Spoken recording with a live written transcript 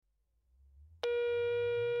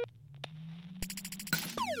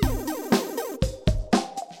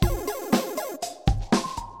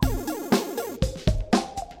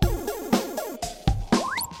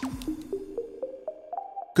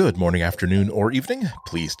Good morning, afternoon, or evening.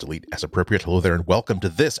 Please delete as appropriate. Hello there, and welcome to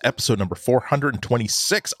this episode number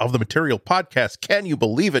 426 of the Material Podcast. Can you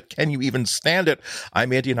believe it? Can you even stand it?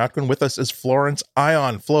 I'm Andy Notkin. With us is Florence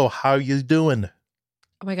Ion. Flo, how you doing?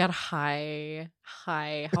 Oh my God. Hi.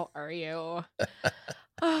 How are you?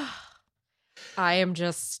 I am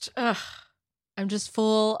just, I'm just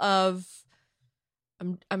full of,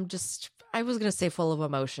 I was going to say full of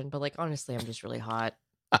emotion, but like, honestly, I'm just really hot.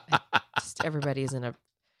 Everybody's in a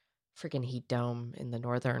freaking heat dome in the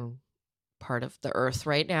northern part of the earth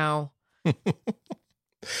right now.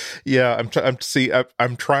 Yeah,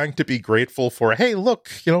 I'm trying to be grateful for, hey, look,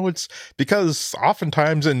 it's because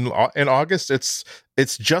oftentimes in August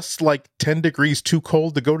it's just like 10 degrees too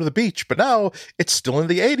cold to go to the beach, but now it's still in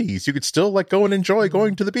the 80s. You could still like go and enjoy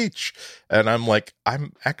going to the beach. And I'm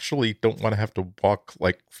actually don't want to have to walk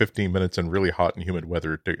like 15 minutes in really hot and humid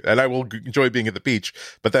weather and I will enjoy being at the beach,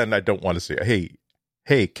 but then I don't want to say, hey,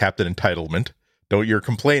 Captain Entitlement. You're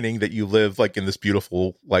complaining that you live like in this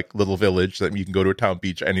beautiful like little village that you can go to a town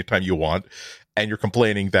beach anytime you want, and you're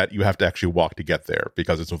complaining that you have to actually walk to get there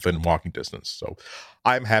because it's within walking distance. So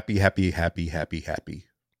I'm happy.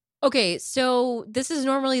 Okay, so this is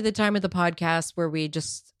normally the time of the podcast where we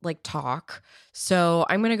just like talk. So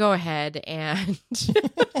I'm going to go ahead and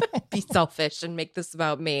be selfish and make this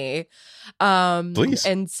about me. Please.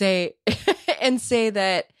 And say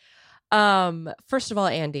that first of all,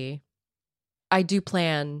 Andy, I do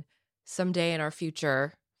plan someday in our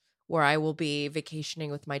future where I will be vacationing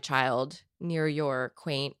with my child near your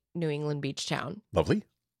quaint New England beach town. Lovely.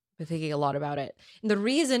 I've been thinking a lot about it. And the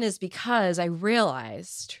reason is because I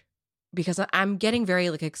realized, because I'm getting very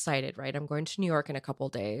like excited, right? I'm going to New York in a couple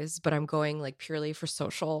of days, but I'm going like purely for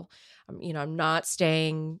social. I'm not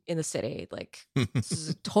staying in the city. Like this is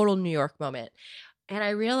a total New York moment. And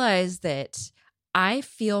I realized that I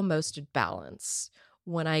feel most at balance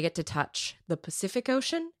when I get to touch the Pacific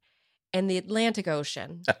Ocean and the Atlantic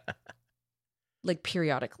Ocean, like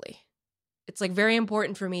periodically. It's like very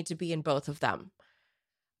important for me to be in both of them.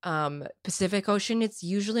 Pacific Ocean, it's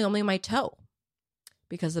usually only my toe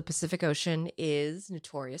because the Pacific Ocean is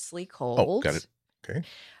notoriously cold. Oh, got it. Okay.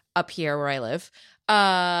 Up here where I live.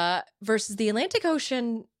 Versus the Atlantic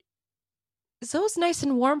Ocean, it's always nice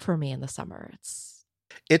and warm for me in the summer.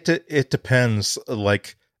 It depends,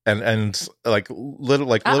 like. And like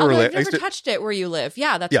literally, I've never touched it where you live.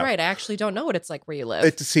 Yeah, that's right. I actually don't know what it's like where you live.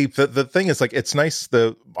 The thing is, like, it's nice.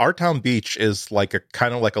 Our town beach is like a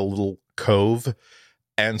kind of like a little cove,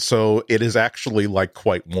 and so it is actually like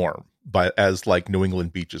quite warm, but as like New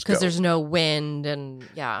England beaches go, because there's no wind and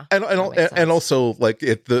and also like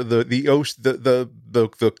the ocean,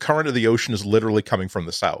 the current of the ocean is literally coming from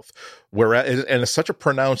the south, whereas and it's such a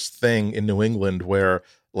pronounced thing in New England where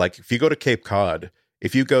like if you go to Cape Cod.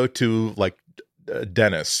 If you go to like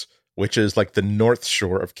Dennis, which is like the north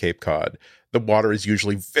shore of Cape Cod, the water is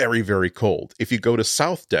usually very, very cold. If you go to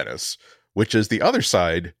South Dennis, which is the other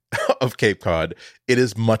side of Cape Cod, it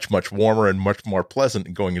is much, much warmer and much more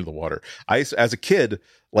pleasant going into the water. As a kid,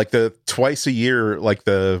 like the twice a year, like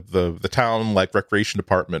the town like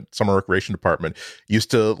summer recreation department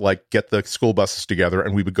used to like get the school buses together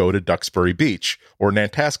and we would go to Duxbury Beach or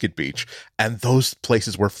Nantasket Beach. And those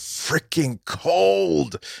places were freaking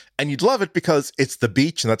cold. And you'd love it because it's the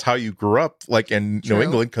beach and that's how you grew up like in New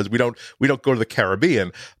England, because we don't go to the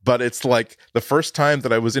Caribbean. But it's like the first time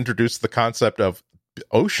that I was introduced to the concept of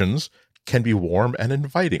oceans can be warm and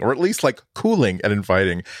inviting, or at least like cooling and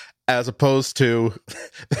inviting, as opposed to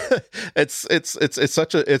it's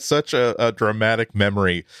such a dramatic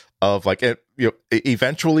memory of like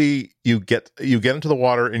eventually you get into the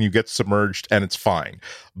water and you get submerged and it's fine,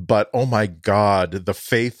 but oh my God, the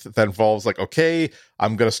faith that involves like, okay,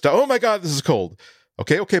 I'm gonna oh my God, this is cold.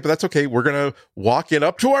 Okay, but that's okay. We're gonna walk in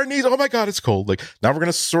up to our knees. Oh my God, it's cold. Like now we're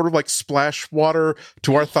gonna sort of like splash water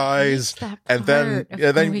to our thighs, and then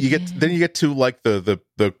you get to like the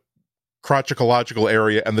crotchological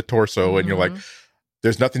area and the torso, and you're like,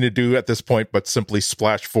 there's nothing to do at this point but simply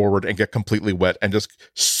splash forward and get completely wet and just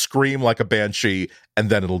scream like a banshee, and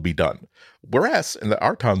then it'll be done. Whereas in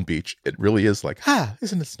our town beach, it really is like,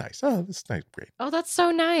 isn't this nice? Oh, this is nice, great. Oh, that's so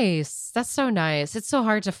nice. That's so nice. It's so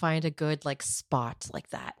hard to find a good like spot like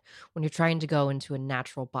that when you're trying to go into a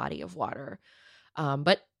natural body of water.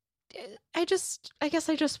 But I guess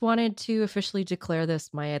I just wanted to officially declare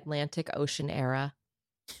this my Atlantic Ocean era.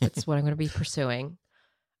 That's what I'm going to be pursuing.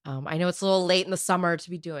 I know it's a little late in the summer to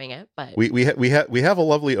be doing it, but we have a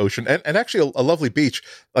lovely ocean and actually a lovely beach.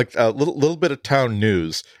 Like a little bit of town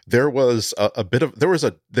news. There was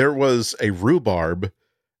there was a rhubarb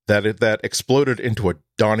that exploded into a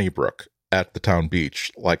Donnybrooks at the town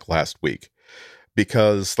beach like last week.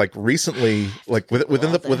 because like recently, like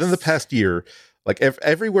within the past year, like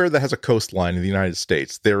everywhere that has a coastline in the United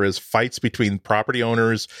States, there is fights between property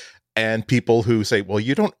owners and people who say, well,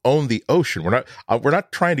 you don't own the ocean. We're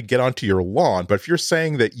not trying to get onto your lawn, but if you're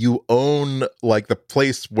saying that you own like the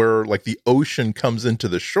place where like the ocean comes into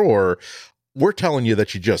the shore, we're telling you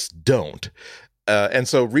that you just don't. And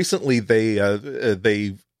so recently they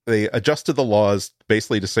adjusted the laws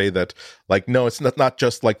basically to say that, like, no, it's not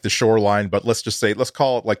just like the shoreline, but let's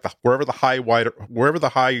call it like wherever the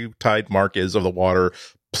high tide mark is of the water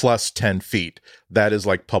plus 10 feet. That is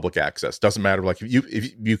like public access. Doesn't matter. Like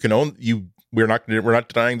if you can own we're not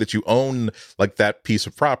denying that you own like that piece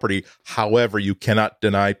of property. However, you cannot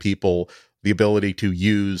deny people the ability to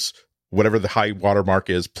use whatever the high water mark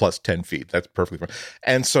is plus 10 feet. That's perfectly fine.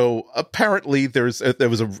 And so apparently it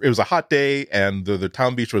was a hot day and the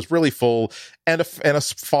town beach was really full, and a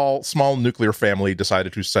small nuclear family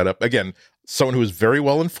decided to set up, again, someone who was very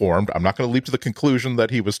well informed. I'm not going to leap to the conclusion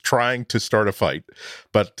that he was trying to start a fight,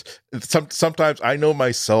 but sometimes I know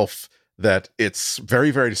myself that it's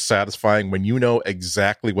very, very satisfying when you know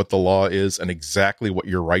exactly what the law is and exactly what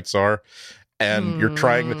your rights are. And you're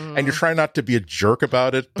trying not to be a jerk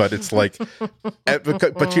about it, but it's like,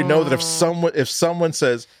 but you know that if someone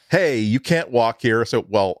says, "Hey, you can't walk here," so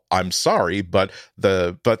well, I'm sorry, but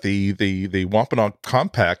the Wampanoag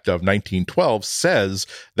Compact of 1912 says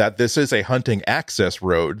that this is a hunting access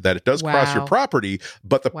road, that it does cross your property,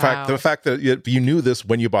 but the fact that you knew this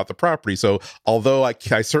when you bought the property. So although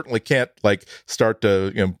I certainly can't like start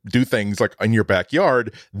to do things like in your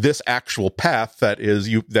backyard, this actual path that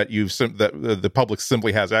the public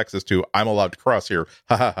simply has access to, I'm allowed to cross here.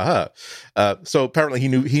 Ha ha ha ha. So apparently he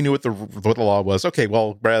knew what the law was. Okay,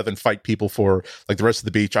 well, rather than fight people for like the rest of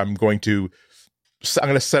the beach, I'm going to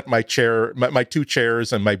set my chair, my two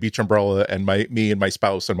chairs and my beach umbrella, and me and my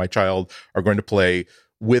spouse and my child are going to play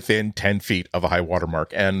within 10 feet of a high water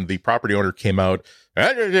mark. And the property owner came out.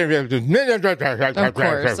 Of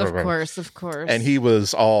course. And he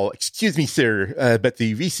was all, "Excuse me, sir, but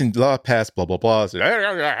the recent law passed, blah, blah, blah."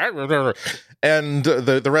 And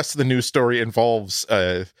the rest of the news story involves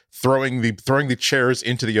throwing the chairs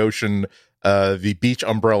into the ocean, the beach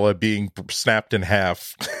umbrella being snapped in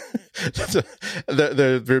half,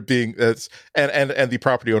 the being and the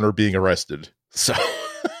property owner being arrested.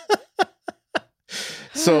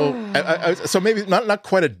 So maybe not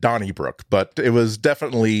quite a Donnybrooks, but it was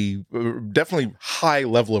definitely high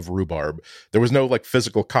level of rhubarb. There was no like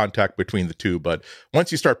physical contact between the two, but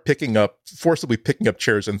once you start forcibly picking up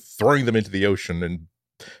chairs and throwing them into the ocean and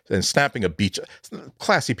snapping a beach,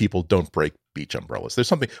 classy people don't break beach umbrellas. There's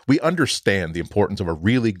something, we understand the importance of a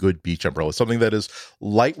really good beach umbrella, something that is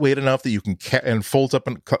lightweight enough that you can and folds up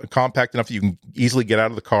and compact enough that you can easily get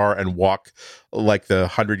out of the car and walk like the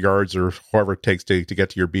 100 yards or however it takes to get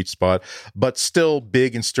to your beach spot, but still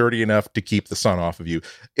big and sturdy enough to keep the sun off of you.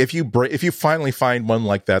 If you finally find one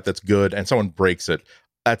like that that's good and someone breaks it,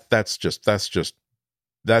 that's just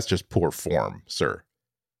poor form, sir.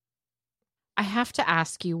 I have to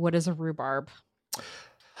ask you, what is a rhubarb?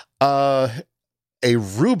 A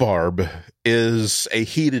rhubarb is a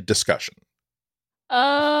heated discussion.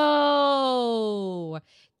 Oh,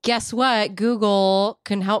 guess what? Google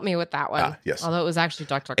can help me with that one. Yes. Although it was actually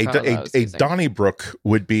Dr. A Donnybrooks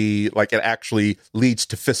would be like, it actually leads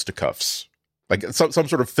to fisticuffs, like some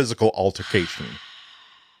sort of physical altercation.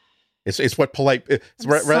 It's what polite.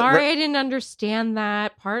 Sorry, I didn't understand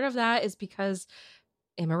that. Part of that is because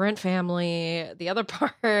immigrant family. The other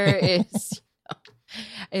part is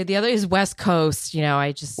the other is West Coast.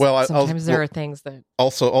 I just sometimes there are things that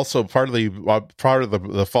also part of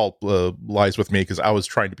the fault lies with me because I was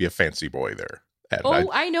trying to be a fancy boy there. And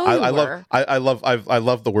I know you were. I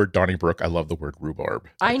love the word Donnybrooks. I love the word rhubarb.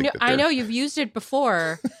 I know you've used it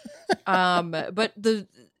before, but the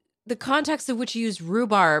context of which you used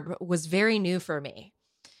rhubarb was very new for me.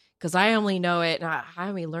 Because I only know it, and I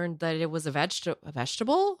only learned that it was a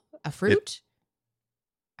vegetable, a fruit.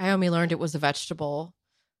 I only learned it was a vegetable,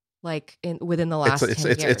 like within the last 10 years.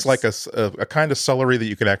 It's like a kind of celery that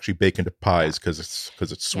you can actually bake into pies because it's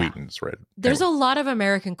sweet and it's red. There's a lot of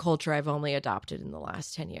American culture I've only adopted in the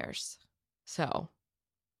last 10 years. So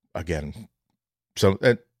again,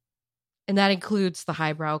 and that includes the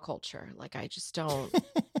highbrow culture. Like I just don't,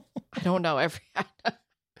 I don't know every.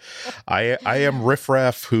 I am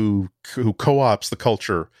riffraff who co-ops the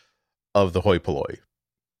culture of the hoi polloi.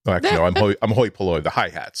 No, actually, no, I'm hoi polloi, the hi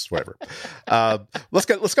hats, whatever. Let's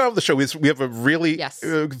get on with the show. We have a really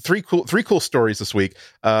three cool stories this week.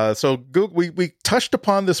 So Google, we touched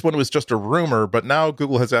upon this when it was just a rumor, but now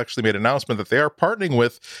Google has actually made an announcement that they are partnering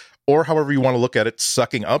with or however you want to look at it,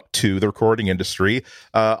 sucking up to the recording industry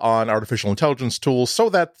on artificial intelligence tools so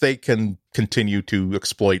that they can continue to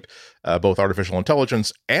exploit both artificial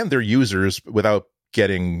intelligence and their users without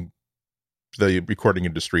getting the recording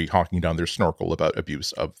industry honking down their snorkel about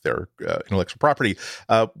abuse of their intellectual property.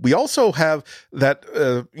 We also have that,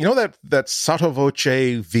 that sotto voce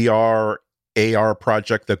VR AR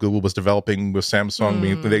project that Google was developing with Samsung. I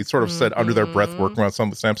mean, they sort of said under their breath, working on something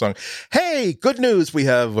with Samsung, hey, good news, we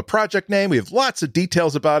have a project name, we have lots of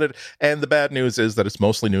details about it, and the bad news is that it's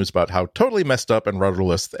mostly news about how totally messed up and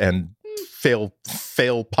rudderless and fail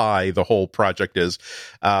pie the whole project is.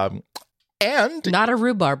 And not a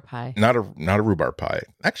rhubarb pie. Not a rhubarb pie.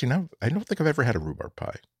 Actually, no, I don't think I've ever had a rhubarb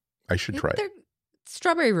pie. I should try it.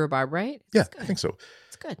 Strawberry rhubarb, right? Yeah, I think so.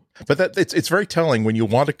 It's good. But it's very telling when you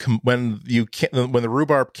want to when the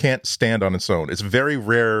rhubarb can't stand on its own. It's very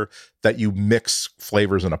rare that you mix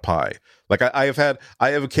flavors in a pie. Like I have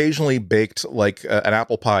occasionally baked like an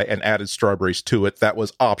apple pie and added strawberries to it. That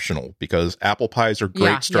was optional because apple pies are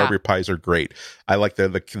great, strawberry pies are great. I like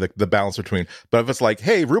the balance between. But if it's like,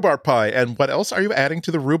 hey, rhubarb pie, and what else are you adding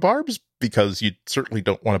to the rhubarbs? Because you certainly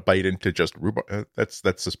don't want to bite into just rhubarb. That's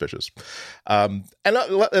suspicious. And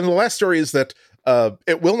the last story is that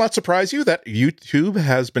it will not surprise you that YouTube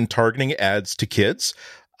has been targeting ads to kids.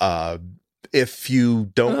 If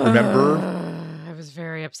you don't remember. I was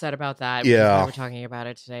very upset about that. Yeah. We were talking about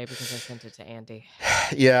it today because I sent it to Andy.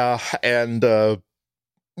 Yeah, and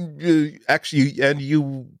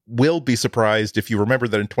you will be surprised if you remember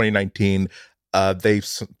that in 2019,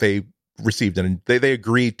 they received they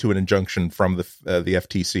agreed to an injunction from the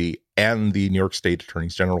FTC and the New York State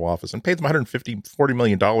Attorney's General Office and paid them $40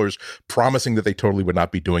 million, promising that they totally would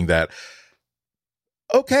not be doing that.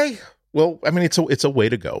 Okay. Well, I mean, it's a way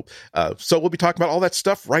to go. So we'll be talking about all that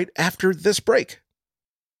stuff right after this break.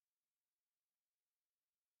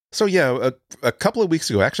 So yeah, a couple of weeks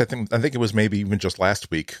ago, actually, I think it was maybe even just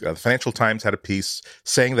last week, the Financial Times had a piece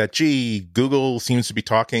saying that, Google seems to be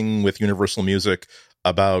talking with Universal Music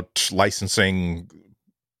about licensing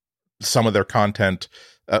some of their content,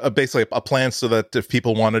 basically a plan so that if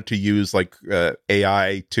people wanted to use like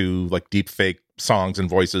AI to like deep fake songs and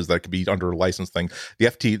voices that could be under a license thing.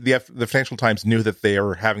 The Financial Times knew that they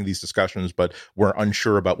are having these discussions, but were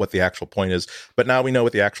unsure about what the actual point is. But now we know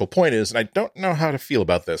what the actual point is, and I don't know how to feel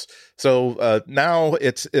about this. So now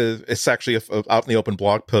it's actually out in the open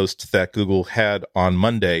blog post that Google had on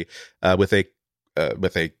Monday with a kind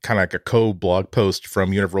of like a co-blog post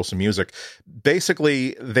from Universal Music.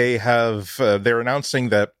 Basically, they're announcing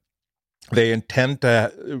that they intend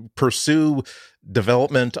to pursue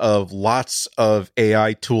development of lots of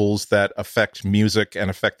AI tools that affect music and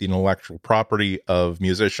affect the intellectual property of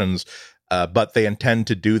musicians, but they intend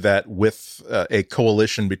to do that with a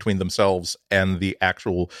coalition between themselves and the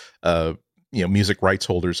actual music rights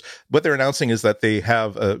holders. What they're announcing is that they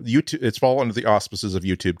have YouTube. It's all under the auspices of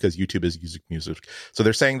YouTube because YouTube is music. So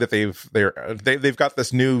they're saying that they've got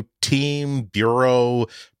this new team, bureau,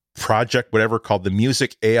 project, whatever, called the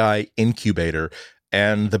Music AI Incubator.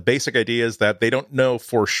 And the basic idea is that they don't know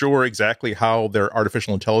for sure exactly how their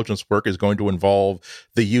artificial intelligence work is going to involve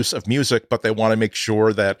the use of music, but they want to make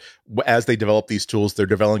sure that as they develop these tools, they're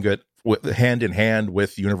developing it hand in hand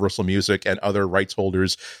with Universal Music and other rights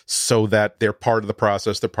holders so that they're part of the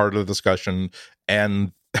process, they're part of the discussion,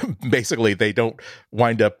 and basically they don't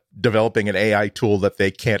wind up developing an AI tool that they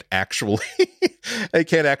can't actually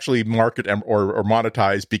market or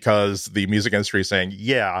monetize because the music industry is saying,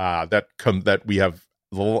 that we have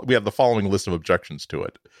the following list of objections to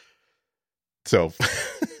it. So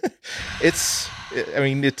it's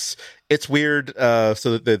weird.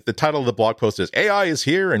 So the title of the blog post is AI is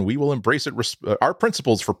here and we will embrace it. Our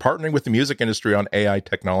principles for partnering with the music industry on AI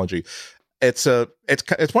technology. It's one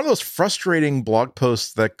of those frustrating blog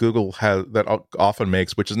posts that Google often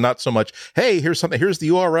makes, which is not so much, hey, here's the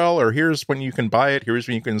URL, or here's when you can buy it, here's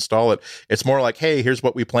when you can install it. It's more like, hey, here's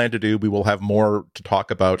what we plan to do. We will have more to talk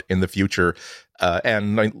about in the future.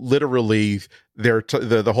 And literally,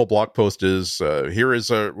 the whole blog post is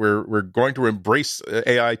we're going to embrace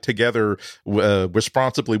AI together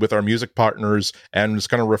responsibly with our music partners, and it's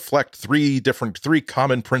going to reflect three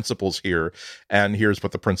common principles here. And here's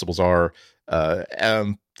what the principles are.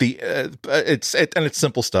 It's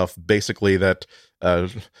simple stuff, basically that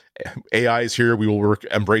AI is here. We will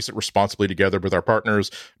embrace it responsibly together with our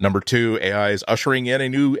partners. Number 2, AI is ushering in a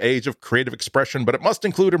new age of creative expression, but it must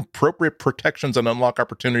include appropriate protections and unlock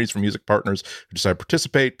opportunities for music partners who decide to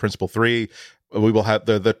participate. Principle 3, we will have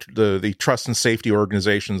the trust and safety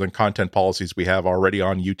organizations and content policies we have already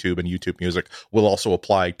on YouTube and YouTube Music will also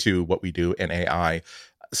apply to what we do in AI.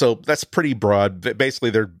 So that's pretty broad. Basically,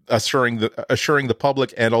 they're assuring the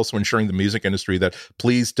public and also ensuring the music industry that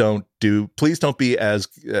please don't be as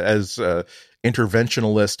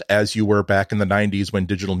interventionalist as you were back in the 90s when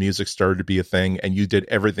digital music started to be a thing, and you did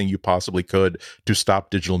everything you possibly could to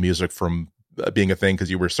stop digital music from being a thing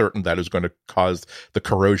because you were certain that it was going to cause the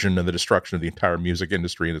corrosion and the destruction of the entire music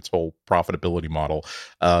industry and its whole profitability model.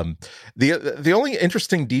 The only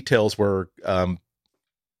interesting details were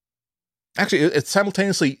actually, it's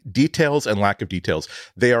simultaneously details and lack of details.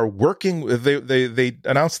 They are working. They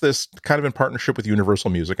announced this kind of in partnership with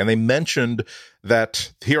Universal Music, and they mentioned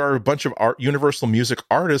that here are a bunch of Universal Music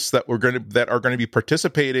artists that are going to be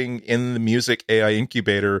participating in the Music AI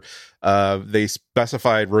Incubator. They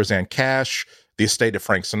specified Roseanne Cash, the estate of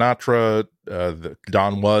Frank Sinatra.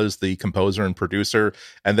 Don Was the composer and producer,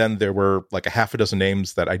 and then there were like a half a dozen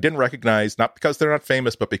names that I didn't recognize, not because they're not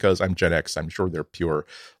famous, but because I'm Gen X. I'm sure they're pure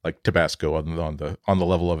like Tabasco on the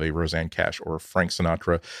level of a Roseanne Cash or Frank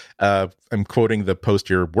Sinatra. I'm quoting the post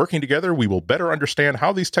here: "Working together, we will better understand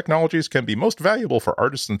how these technologies can be most valuable for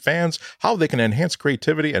artists and fans, how they can enhance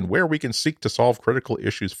creativity, and where we can seek to solve critical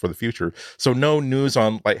issues for the future." So no news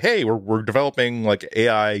on like, hey, we're developing like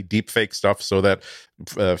AI deepfake stuff so that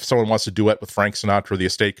if someone wants to duet with Frank Sinatra, the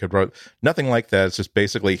estate could write. Nothing like that. It's just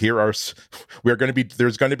basically there's going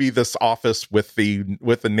to be this office with the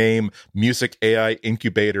name Music AI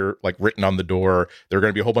Incubator like written on the door. There are going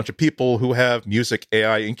to be a whole bunch of people who have Music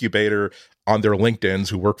AI Incubator on their LinkedIns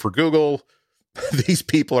who work for Google. These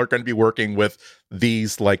people are going to be working with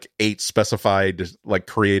these like 8 specified like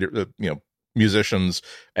creator musicians,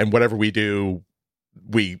 and whatever we do,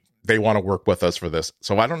 they want to work with us for this.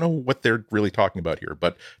 So I don't know what they're really talking about here,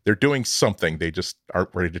 but they're doing something. They just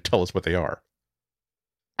aren't ready to tell us what they are.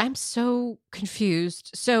 I'm so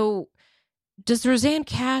confused. So does Roseanne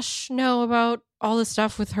Cash know about all this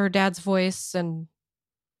stuff with her dad's voice? And,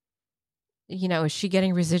 is she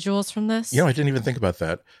getting residuals from this? I didn't even think about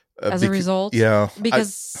that. As a result? Yeah.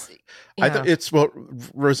 Because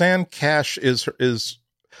Roseanne Cash is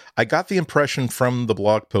I got the impression from the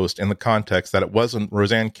blog post and the context that it wasn't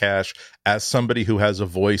Roseanne Cash as somebody who has a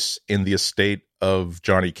voice in the estate of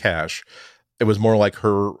Johnny Cash. It was more like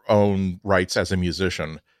her own rights as a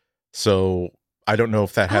musician. So I don't know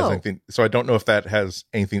if that has anything. So I don't know if that has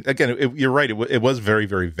anything. Again, you're right. It was very,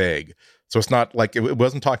 very vague. So it's not like it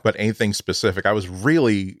wasn't talking about anything specific. I was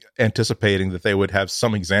really anticipating that they would have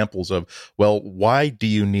some examples of, well, why do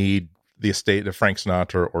you need the estate of Frank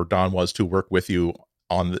Sinatra or Don Was to work with you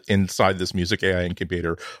inside this Music AI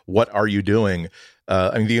Incubator? What are you doing?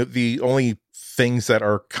 The only things that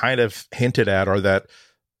are kind of hinted at are that,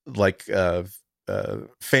 like,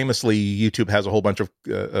 famously, YouTube has a whole bunch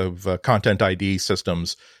of content ID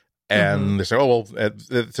systems, and they say, oh well.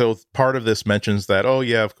 So part of this mentions that, oh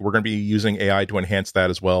yeah, we're going to be using AI to enhance that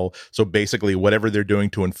as well. So basically, whatever they're doing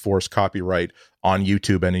to enforce copyright on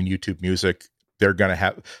YouTube and in YouTube Music, they're going to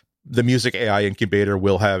have. The Music AI Incubator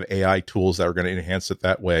will have AI tools that are going to enhance it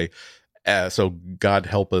that way. So God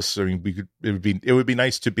help us. I mean, it would be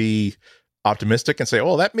nice to be optimistic and say,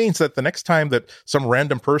 oh, that means that the next time that some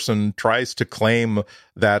random person tries to claim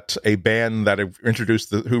that a band that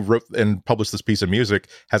who wrote and published this piece of music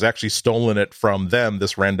has actually stolen it from them,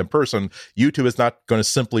 this random person, YouTube is not going to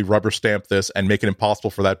simply rubber stamp this and make it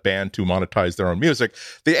impossible for that band to monetize their own music.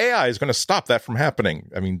 The AI is going to stop that from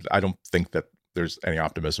happening. I mean, I don't think that there's any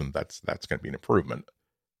optimism that's going to be an improvement.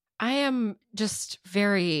 I am just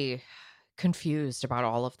very confused about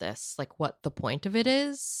all of this, like what the point of it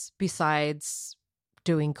is besides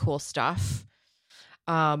doing cool stuff.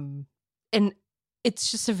 And it's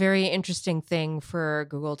just a very interesting thing for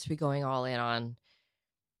Google to be going all in on,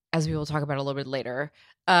 as we will talk about a little bit later,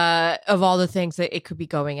 of all the things that it could be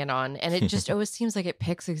going in on. And it just always seems like it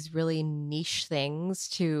picks these really niche things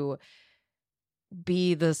to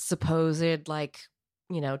be the supposed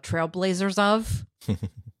trailblazers of,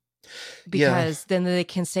 because then they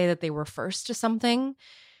can say that they were first to something,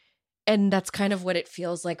 and that's kind of what it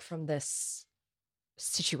feels like from this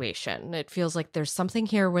situation. It feels like there's something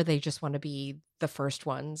here where they just want to be the first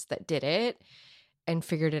ones that did it and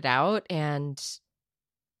figured it out,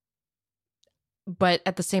 but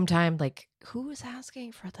at the same time, like, who is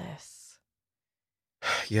asking for this?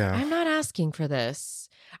 Yeah. I'm not asking for this.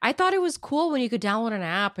 I thought it was cool when you could download an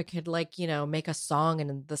app, it could make a song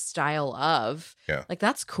in the style of. Yeah. Like,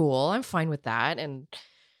 that's cool. I'm fine with that. And,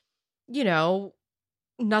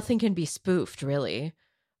 nothing can be spoofed, really.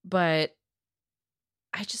 But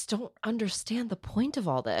I just don't understand the point of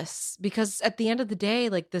all this, because at the end of the day,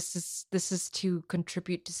 like, this is to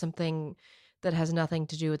contribute to something that has nothing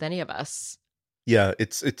to do with any of us. Yeah,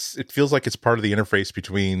 it feels like it's part of the interface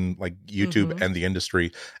between like YouTube Mm-hmm. and the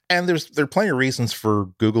industry. And there are plenty of reasons for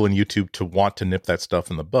Google and YouTube to want to nip that stuff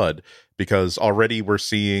in the bud, because already we're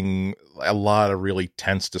seeing a lot of really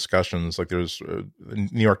tense discussions. Like there's the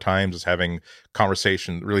New York Times is having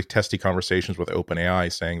really testy conversations with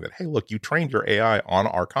OpenAI saying that, hey, look, you trained your AI on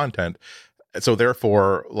our content, so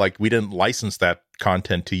therefore, like, we didn't license that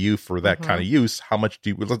content to you for that kind Mm-hmm. of use. How much do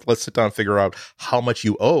you, let's sit down and figure out how much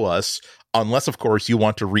you owe us, unless of course you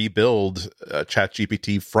want to rebuild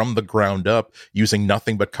ChatGPT from the ground up using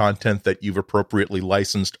nothing but content that you've appropriately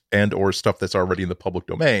licensed and or stuff that's already in the public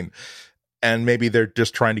domain. And maybe they're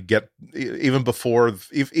just trying to get, even before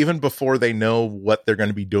they know what they're going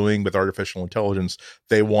to be doing with artificial intelligence,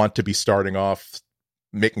 they want to be starting off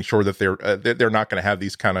making sure that they're not going to have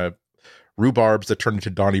these kind of rhubarbs that turned into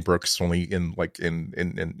Donnybrooks only in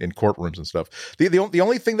courtrooms and stuff. The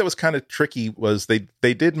only thing that was kind of tricky was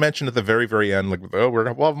they did mention at the very end, like, oh, we'll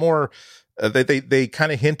have more. They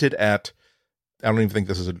kind of hinted at, I don't even think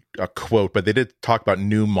this is a quote, but they did talk about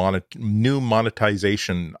new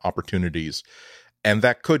monetization opportunities, and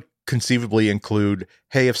that could conceivably include,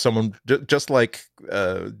 hey, if someone just like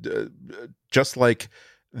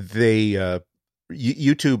they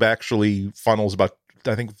YouTube actually funnels about,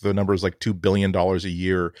 I think the number is like $2 billion a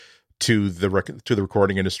year to the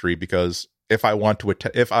recording industry, because if I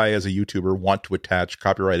as a YouTuber want to attach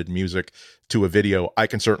copyrighted music to a video, I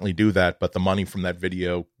can certainly do that, but the money from that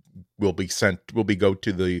video will go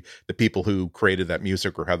to the people who created that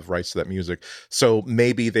music or have the rights to that music. So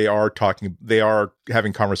maybe they are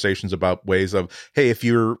having conversations about ways of, hey, if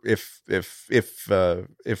Frank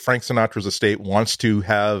Sinatra's estate wants to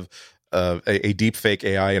have a deepfake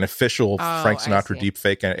AI, an official Frank Sinatra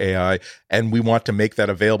deepfake AI, and we want to make that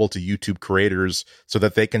available to YouTube creators so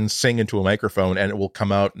that they can sing into a microphone and it will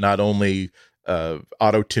come out not only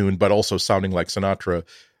auto-tuned but also sounding like Sinatra.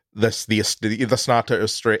 The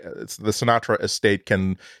Sinatra estate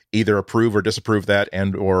can either approve or disapprove that,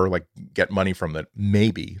 and or like get money from that,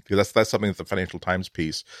 maybe, because that's something that the Financial Times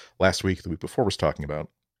piece the week before was talking about.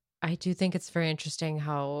 I do think it's very interesting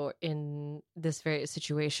how in this very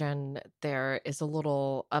situation, there is a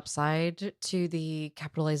little upside to the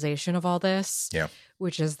capitalization of all this. Yeah.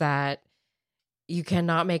 Which is that you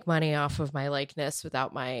cannot make money off of my likeness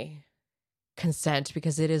without my consent,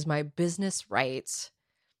 because it is my business right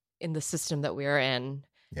in the system that we are in.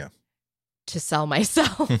 Yeah. To sell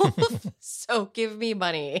myself. So give me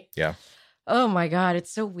money. Yeah. Oh my God,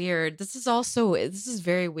 it's so weird. This is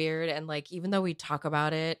very weird. And like, even though we talk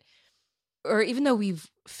about it, or even though we've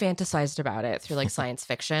fantasized about it through like science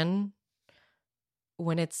fiction,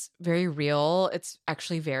 when it's very real, it's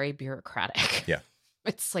actually very bureaucratic. Yeah.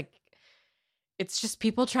 It's like, it's just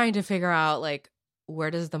people trying to figure out like, where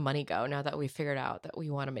does the money go now that we figured out that we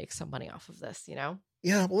want to make some money off of this, you know?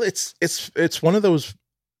 Yeah, well, it's one of those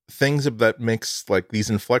things that makes like these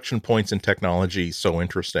inflection points in technology so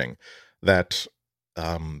interesting, that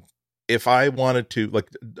if I wanted to, like,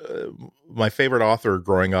 my favorite author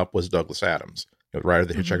growing up was Douglas Adams, the writer of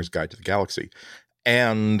The Hitchhiker's Guide to the Galaxy.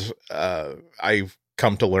 And I've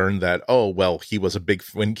come to learn that, oh, well, he was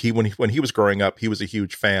when he was growing up, he was a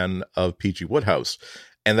huge fan of P.G. Wodehouse.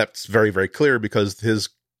 And that's very, very clear because his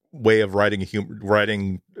way of writing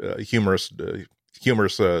humorous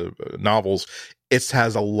novels, it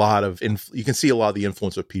has a lot of you can see a lot of the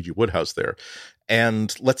influence of P.G. Wodehouse there.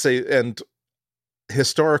 And let's say, and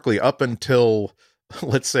historically, up until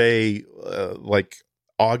let's say like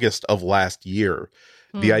August of last year,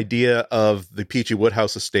 the idea of the P.G.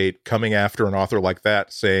 Wodehouse estate coming after an author like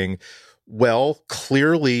that, saying, well,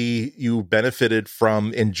 clearly you benefited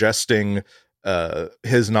from ingesting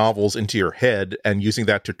his novels into your head and using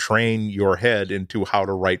that to train your head into how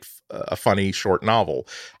to write a funny short novel.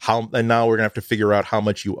 And now we're gonna have to figure out how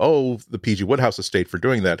much you owe the P.G. Wodehouse estate for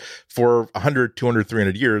doing that. For 100, 200,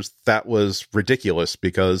 300 years, that was ridiculous,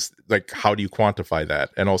 because like, how do you quantify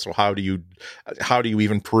that? And also, how do you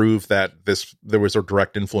even prove that there was a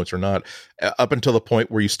direct influence or not? Up until the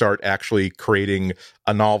point where you start actually creating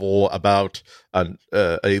a novel about a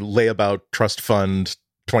layabout trust fund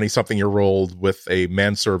 20-something-year-old with a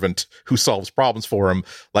manservant who solves problems for him.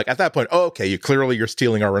 Like, at that point, oh, okay, you're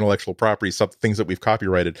stealing our intellectual property, some things that we've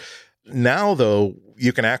copyrighted. Now, though,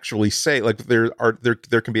 you can actually say, like, there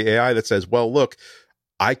can be AI that says, well, look,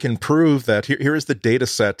 I can prove that here is the data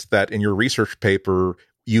set that in your research paper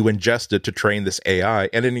you ingested to train this AI,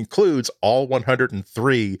 and it includes all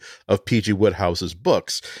 103 of P.G. Woodhouse's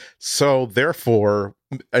books. So therefore,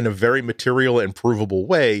 in a very material and provable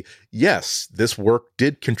way, yes, this work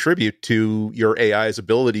did contribute to your AI's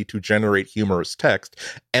ability to generate humorous text,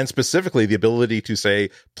 and specifically the ability to say,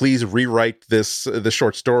 please rewrite the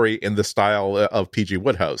short story in the style of P.G.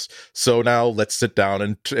 Woodhouse. So now let's sit down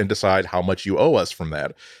and decide how much you owe us from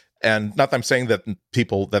that. And not that I'm saying that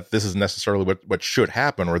that this is necessarily what should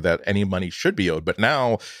happen or that any money should be owed, but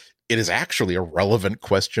now it is actually a relevant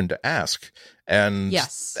question to ask. And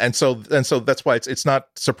yes. And so that's why it's not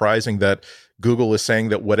surprising that Google is saying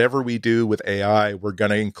that whatever we do with AI, we're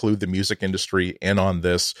going to include the music industry in on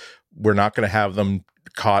this. We're not going to have them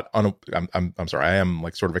caught on I'm sorry, I am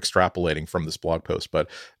like sort of extrapolating from this blog post,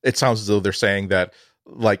 but it sounds as though they're saying that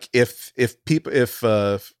like if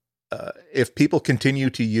people continue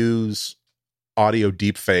to use audio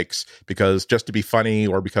deepfakes because just to be funny,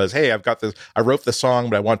 or because, hey, I've got this, I wrote the song,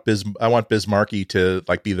 but I want Biz Markie to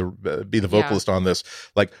like be the vocalist on this.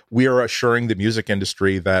 Like, we are assuring the music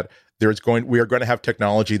industry that we are going to have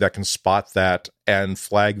technology that can spot that and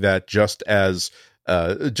flag that just as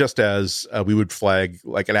we would flag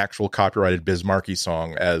like an actual copyrighted Biz Markie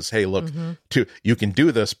song as, hey, look, you can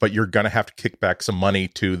do this, but you're going to have to kick back some money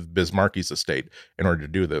to Biz Markie's estate in order to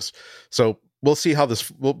do this. So we'll see how this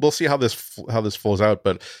flows out.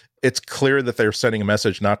 But it's clear that they're sending a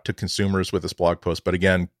message not to consumers with this blog post, but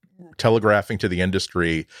again, telegraphing to the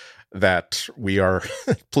industry that we are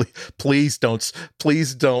please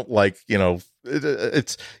don't like, you know,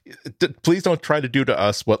 please don't try to do to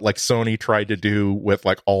us what like Sony tried to do with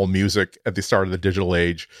like all music at the start of the digital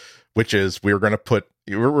age, which is we're going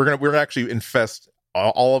to actually infest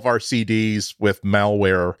all of our CDs with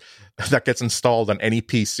malware that gets installed on any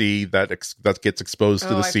PC that gets exposed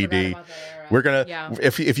to the CD. We're gonna,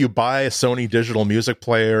 if you buy a Sony digital music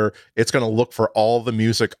player, it's gonna look for all the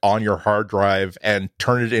music on your hard drive and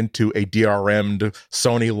turn it into a DRM'd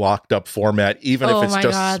Sony locked up format, even if it's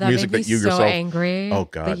just music that you yourself. So angry. Oh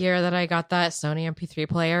God! The year that I got that Sony MP3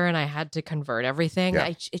 player and I had to convert everything,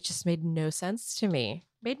 it just made no sense to me.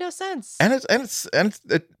 Made no sense. And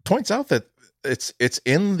it points out that it's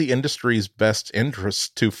in the industry's best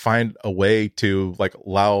interest to find a way to like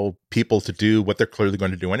allow people to do what they're clearly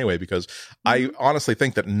going to do anyway, because I honestly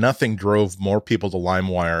think that nothing drove more people to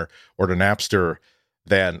LimeWire or to Napster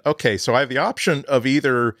than, okay, so I have the option of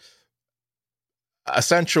either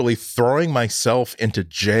essentially throwing myself into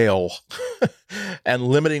jail and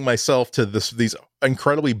limiting myself to these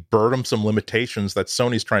incredibly burdensome limitations that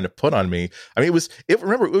Sony's trying to put on me. I mean,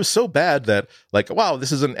 remember, it was so bad that like, wow,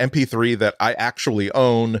 this is an MP3 that I actually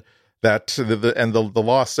own, that the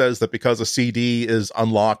law says that because a CD is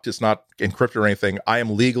unlocked, it's not encrypted or anything, I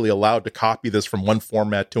am legally allowed to copy this from one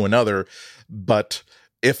format to another. But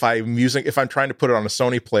if I'm trying to put it on a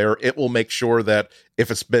Sony player, it will make sure that if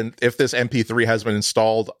this MP3 has been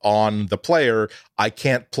installed on the player, I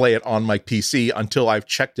can't play it on my PC until I've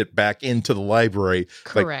checked it back into the library.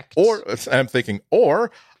 Correct.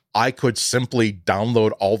 Or I could simply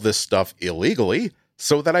download all this stuff illegally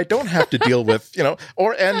so that I don't have to deal with, you know,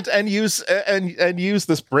 and use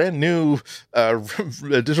this brand new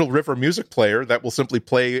digital river music player that will simply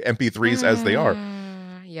play MP3s as they are.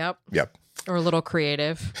 Yep. Or a little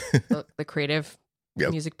creative. the creative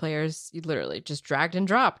music players, you literally just dragged and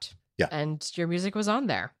dropped. Yeah. And your music was on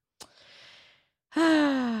there.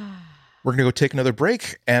 We're going to go take another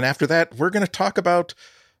break. And after that, we're going to talk about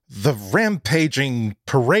the rampaging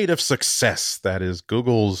parade of success that is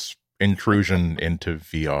Google's intrusion into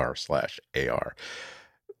VR/AR.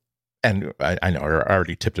 And I know I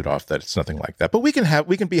already tipped it off that it's nothing like that, but we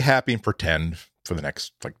can be happy and pretend for the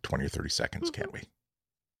next like 20 or 30 seconds, can't we?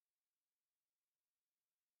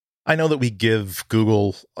 I know that we give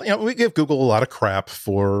Google a lot of crap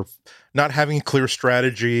for not having clear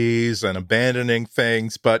strategies and abandoning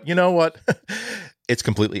things, but you know what? It's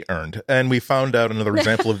completely earned. And we found out another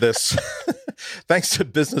example of this thanks to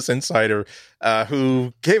Business Insider,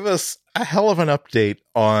 who gave us a hell of an update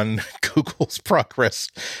on Google's progress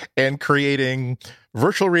in creating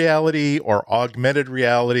virtual reality or augmented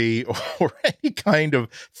reality or any kind of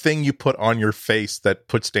thing you put on your face that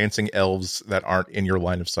puts dancing elves that aren't in your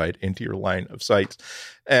line of sight into your line of sight.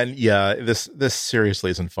 And yeah, this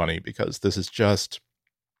seriously isn't funny, because this is just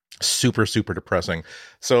super, super depressing.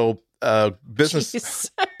 So business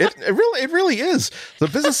it really is. The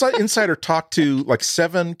Business Insider talked to like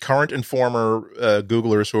 7 current and former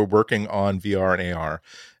Googlers who are working on VR and AR,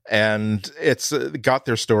 and it's got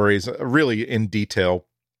their stories really in detail.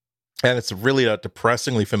 And it's really a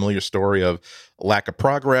depressingly familiar story of lack of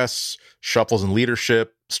progress, shuffles in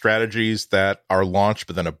leadership, strategies that are launched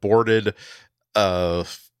but then aborted, uh,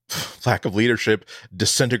 lack of leadership,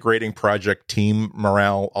 disintegrating project team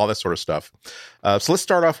morale, all that sort of stuff. So let's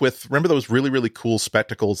start off with, remember those really, really cool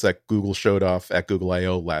spectacles that Google showed off at Google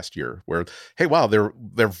I/O last year, where, hey, wow, they're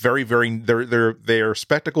very, very, they're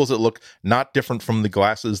spectacles that look not different from the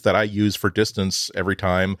glasses that I use for distance every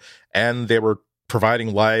time. And they were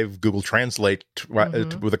providing live Google Translate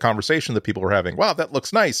with a conversation that people were having. Wow, that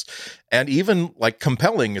looks nice. And even like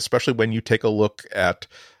compelling, especially when you take a look at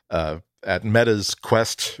Meta's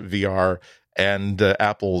Quest VR and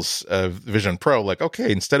Apple's Vision Pro. Like,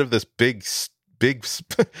 okay, instead of this big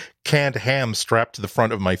canned ham strapped to the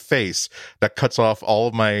front of my face that cuts off all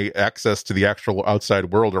of my access to the actual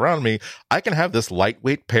outside world around me, I can have this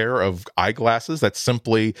lightweight pair of eyeglasses that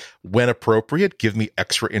simply, when appropriate, give me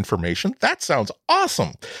extra information. That sounds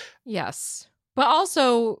awesome. Yes. But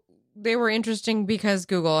also, they were interesting because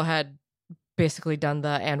Google had basically done the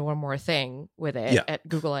and one more thing with it at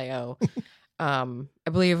Google I/O. I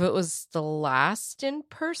believe it was the last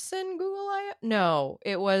in-person Google I/O. No,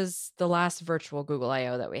 it was the last virtual Google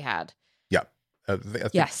I/O that we had. Yeah.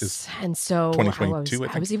 Yes. And so 2022,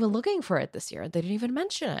 I was even looking for it this year. They didn't even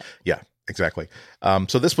mention it. Yeah, exactly.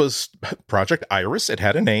 So this was Project Iris. It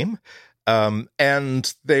had a name.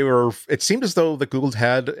 And it seemed as though that Google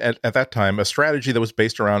had at that time a strategy that was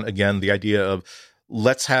based around, again, the idea of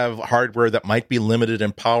let's have hardware that might be limited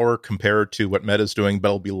in power compared to what Meta's doing, but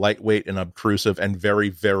it'll be lightweight and obtrusive and very,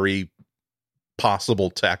 very possible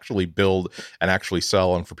to actually build and actually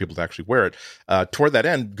sell and for people to actually wear it. Toward that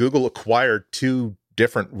end, Google acquired two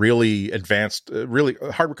different really advanced really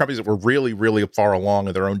hardware companies that were really, really far along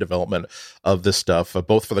in their own development of this stuff,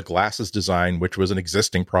 both for the glasses design, which was an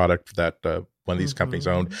existing product that one of these companies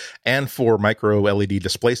owned, and for micro LED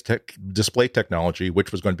display technology,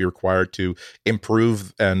 which was going to be required to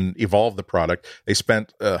improve and evolve the product. They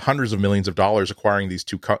spent hundreds of millions of dollars acquiring these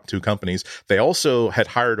two companies. They also had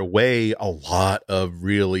hired away a lot of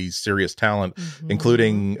really serious talent,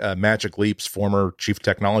 including Magic Leap's former chief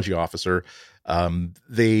technology officer.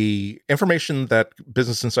 The information that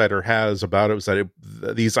Business Insider has about it was that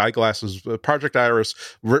these eyeglasses, Project Iris,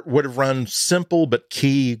 would have run simple but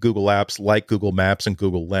key Google apps like Google Maps and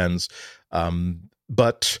Google Lens,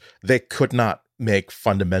 but they could not make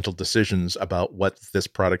fundamental decisions about what this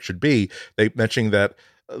product should be. They mentioned that,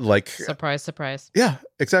 like, surprise. Yeah,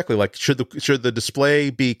 exactly. Like, should the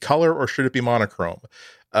display be color or should it be monochrome?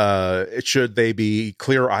 Should they be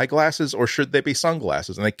clear eyeglasses or should they be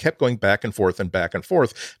sunglasses? And they kept going back and forth and back and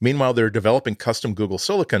forth. Meanwhile, they're developing custom Google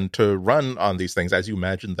silicon to run on these things, as you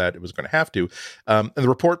imagined that it was going to have to. And the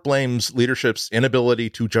report blames leadership's inability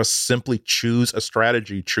to just simply choose a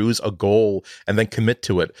strategy, choose a goal, and then commit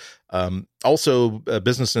to it. Also,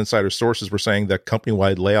 Business Insider sources were saying that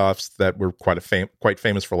company-wide layoffs that were quite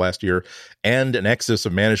famous for last year and an exodus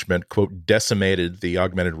of management, quote, decimated the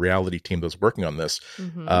augmented reality team that was working on this.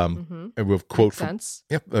 And we have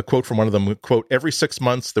a quote from one of them, quote, every 6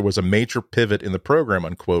 months there was a major pivot in the program,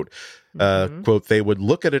 unquote. Quote, they would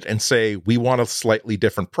look at it and say, we want a slightly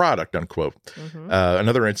different product, unquote.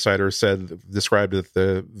 Another insider described it,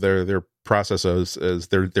 their process as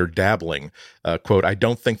they're dabbling. Quote, I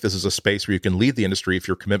don't think this is a space where you can lead the industry if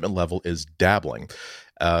your commitment level is dabbling.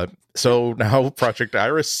 So now Project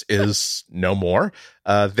Iris is no more.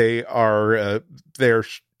 They're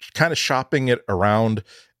kind of shopping it around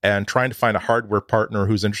and trying to find a hardware partner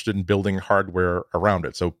who's interested in building hardware around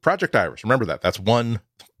it. So Project Iris, remember that's one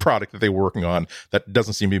product that they were working on that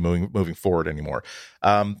doesn't seem to be moving forward anymore.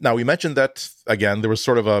 Now, we mentioned that, again, there was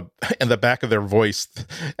sort of in the back of their voice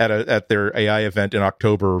at their AI event in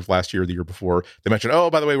October of last year, the year before, they mentioned, oh,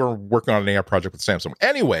 by the way, we're working on an AI project with Samsung.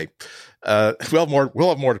 Anyway, we'll have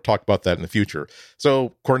more to talk about that in the future.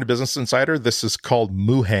 So according to Business Insider, this is called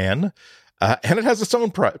Muhan. And it has its own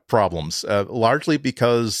problems, largely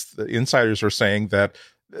because the insiders are saying that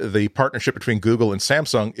the partnership between Google and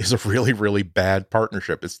Samsung is a really, really bad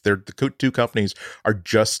partnership. The two companies are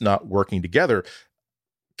just not working together.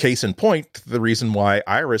 Case in point, the reason why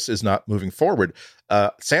Iris is not moving forward.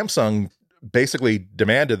 Samsung basically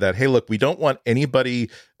demanded that, hey, look, we don't want anybody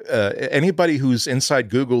who's inside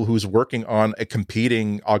Google who's working on a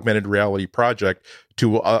competing augmented reality project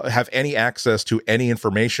to have any access to any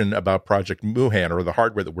information about Project Muhan or the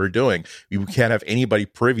hardware that we're doing. We can't have anybody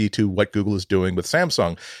privy to what Google is doing with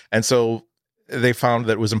Samsung. And so they found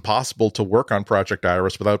that it was impossible to work on Project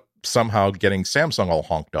Iris without somehow getting Samsung all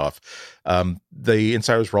honked off. The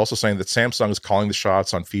insiders were also saying that Samsung is calling the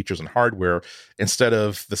shots on features and hardware instead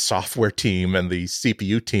of the software team and the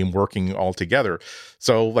CPU team working all together.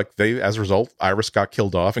 So, like, as a result, Iris got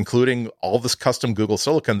killed off, including all this custom Google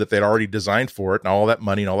silicon that they'd already designed for it, and all that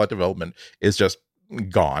money and all that development is just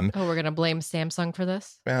gone. Oh, we're going to blame Samsung for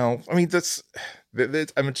this? Well, I mean,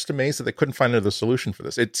 I'm just amazed that they couldn't find another solution for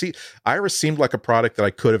this. Iris seemed like a product that I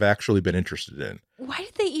could have actually been interested in. Why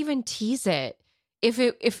did they even tease it? If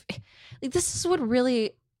like, this is what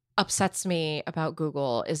really upsets me about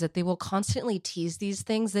Google, is that they will constantly tease these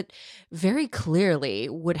things that very clearly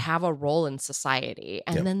would have a role in society,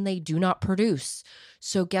 and then they do not produce.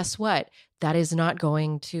 So guess what? That is not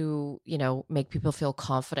going to, make people feel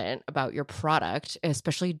confident about your product,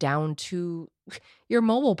 especially down to your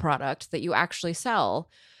mobile product that you actually sell.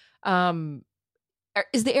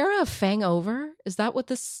 Is the era of Fang over? Is that what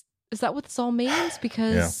this all means?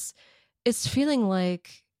 Because it's feeling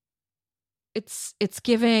like it's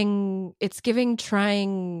giving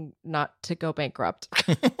trying not to go bankrupt.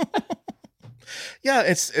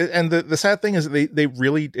 Yeah, and the sad thing is it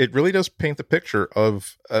really does paint the picture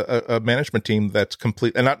of a management team that's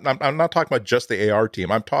complete. And I'm not talking about just the AR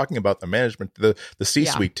team. I'm talking about the management, the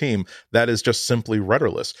C-suite team that is just simply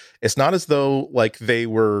rudderless. It's not as though like they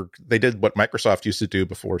did what Microsoft used to do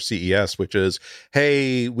before CES, which is,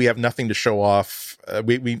 hey, we have nothing to show off.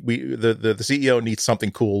 The CEO needs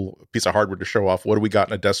something cool, piece of hardware to show off. What do we got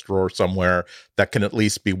in a desk drawer somewhere that can at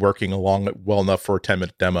least be working along well enough for a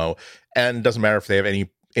 10-minute demo? And it doesn't matter if they have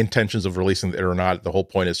any intentions of releasing it or not. The whole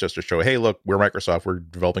point is just to show, hey, look, we're Microsoft. We're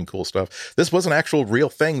developing cool stuff. This was an actual real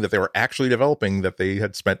thing that they were actually developing, that they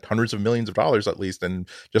had spent hundreds of millions of dollars at least in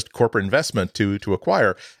just corporate investment to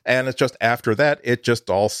acquire. And it's just after that, it just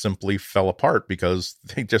all simply fell apart because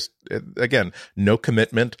they just, again, no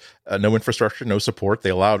commitment, no infrastructure, no support. They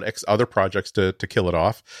allowed other projects to kill it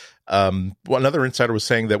off. Another insider was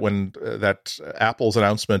saying that when that Apple's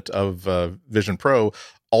announcement of Vision Pro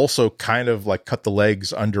also kind of like cut the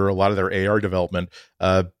legs under a lot of their AR development,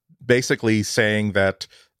 basically saying that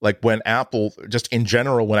like when Apple, just in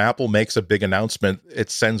general, when Apple makes a big announcement, it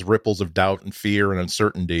sends ripples of doubt and fear and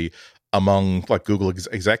uncertainty among like Google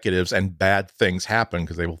executives, and bad things happen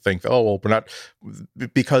because they will think, oh, well, we're not,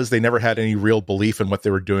 because they never had any real belief in what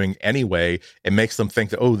they were doing anyway. It makes them think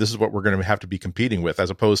that, oh, this is what we're going to have to be competing with, as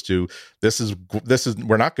opposed to this is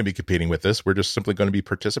we're not going to be competing with this. We're just simply going to be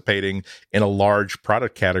participating in a large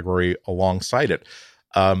product category alongside it.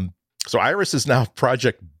 So Iris is now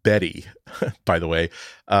Project Betty, by the way.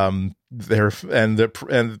 And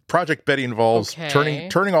Project Betty involves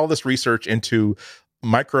turning all this research into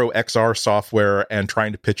micro XR software and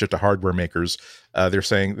trying to pitch it to hardware makers. They're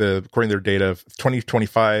saying, according to their data,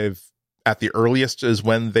 2025 at the earliest is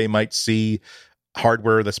when they might see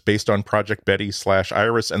hardware that's based on Project Betty /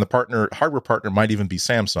 Iris, and the hardware partner might even be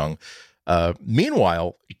Samsung.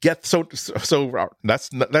 Meanwhile, that's with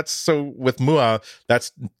MUA,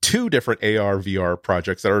 that's two different AR VR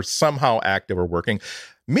projects that are somehow active or working.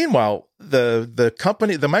 Meanwhile, the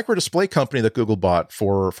company, the micro display company that Google bought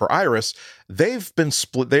for Iris, they've been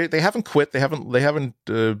split. They haven't quit. They haven't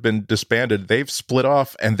been disbanded. They've split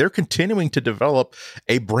off, and they're continuing to develop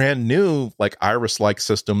a brand new like Iris-like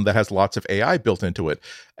system that has lots of AI built into it.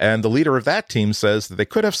 And the leader of that team says that they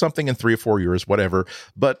could have something in 3 or 4 years, whatever.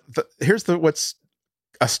 But here's what's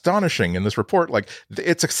astonishing in this report. Like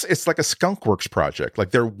it's like a skunkworks project.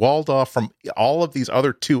 Like they're walled off from all of these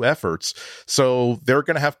other two efforts. So they're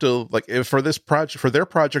going to have to, like, for their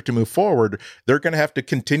project to move forward, they're going to have to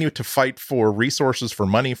continue to fight for resources, for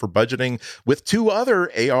money, for budgeting with two other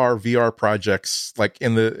AR VR projects like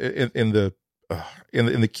in the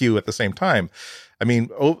queue at the same time. I mean,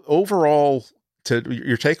 overall,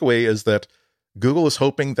 your takeaway is that Google is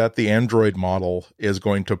hoping that the Android model is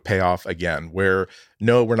going to pay off again, where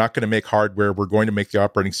no, we're not going to make hardware. We're going to make the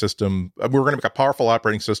operating system. We're going to make a powerful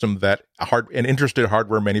operating system that an interested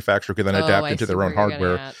hardware manufacturer can then adapt into their own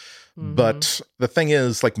hardware. Mm-hmm. But the thing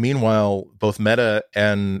is, like, meanwhile, both Meta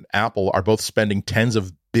and Apple are both spending tens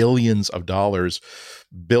of billions of dollars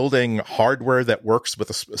building hardware that works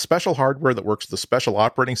with special hardware that works with a special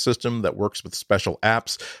operating system, that works with special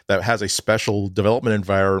apps, that has a special development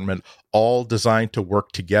environment, all designed to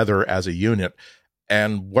work together as a unit.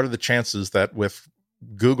 And what are the chances that with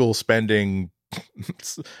Google spending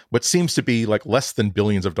what seems to be like less than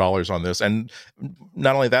billions of dollars on this, and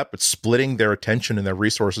not only that, but splitting their attention and their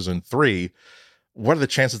resources in three, what are the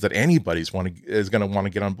chances that anybody's is going to want to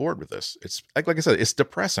get on board with this? It's like I said, it's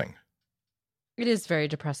depressing. It is very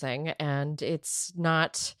depressing, and it's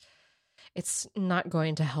not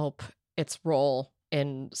going to help its role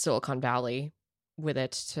in Silicon Valley with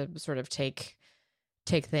it to sort of take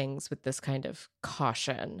things with this kind of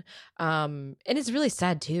caution. And it's really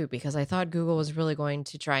sad too, because I thought Google was really going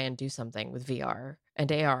to try and do something with VR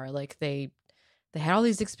and AR. Like they had all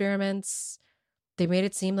these experiments. They made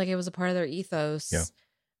it seem like it was a part of their ethos. Yeah.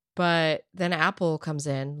 But then Apple comes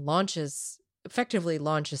in, effectively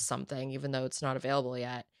launches something, even though it's not available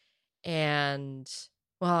yet. And,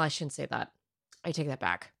 well, I shouldn't say that. I take that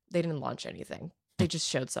back. They didn't launch anything. They just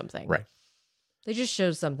showed something. Right. They just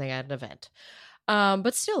showed something at an event.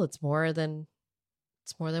 But still, it's more than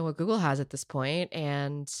what Google has at this point.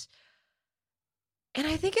 And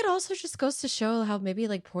I think it also just goes to show how maybe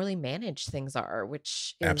like poorly managed things are,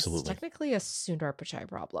 which is Absolutely. technically a Sundar Pichai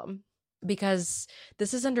problem, because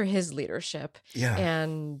this is under his leadership. Yeah.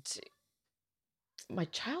 And my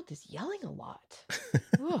child is yelling a lot.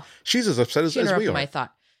 She's as upset as we are. My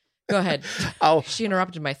thought. Go ahead. She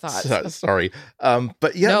interrupted my thoughts. Sorry.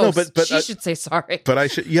 But yeah, but she should say sorry. But I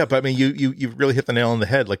should, yeah, but I mean, you really hit the nail on the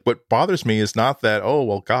head. Like, what bothers me is not that, oh,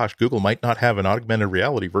 well, gosh, Google might not have an augmented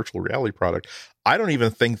reality, virtual reality product. I'm not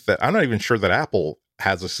even sure that Apple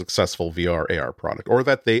has a successful VR AR product, or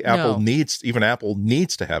that Apple needs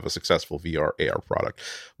to have a successful VR AR product.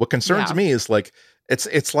 What concerns me is like,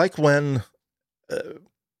 it's like when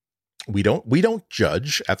we don't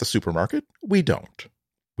judge at the supermarket.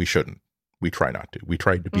 We shouldn't. We try not to. We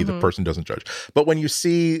try to be the person who doesn't judge. But when you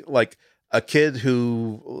see like a kid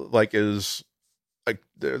who like is like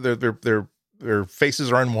their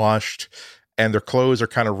faces are unwashed and their clothes are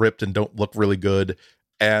kind of ripped and don't look really good,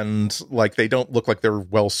 and like they don't look like they're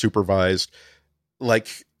well supervised,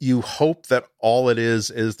 like you hope that all it is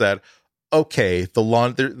that, okay,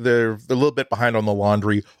 they're a little bit behind on the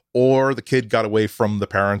laundry, or the kid got away from the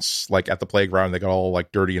parents like at the playground. They got all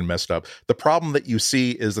like dirty and messed up. The problem that you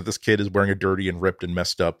see is that this kid is wearing a dirty and ripped and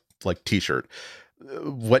messed up like t-shirt.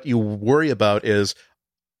 What you worry about is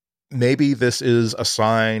maybe this is a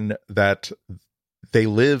sign that they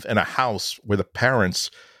live in a house where the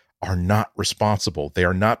parents are not responsible. They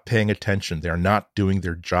are not paying attention. They are not doing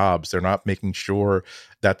their jobs. They're not making sure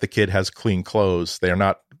that the kid has clean clothes. They are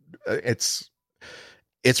not, it's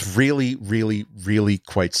really, really, really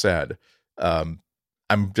quite sad. I'm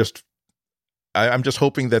just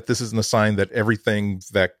hoping that this isn't a sign that everything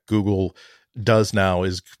that Google does now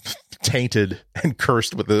is tainted and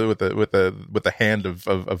cursed with the hand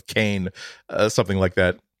of Cain, something like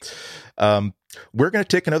that. We're going to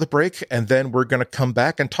take another break, and then we're going to come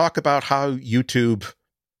back and talk about how YouTube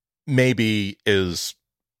maybe is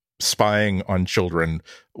spying on children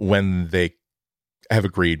when they have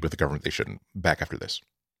agreed with the government they shouldn't. Back after this.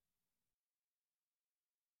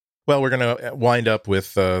 Well, we're going to wind up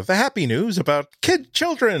with the happy news about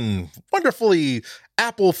children, wonderfully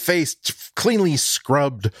apple-faced, cleanly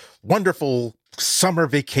scrubbed, wonderful summer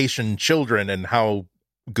vacation children, and how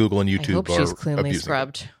Google and YouTube I hope she's cleanly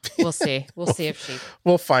scrubbed. We'll see. We'll see if she.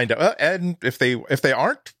 We'll find out, and if they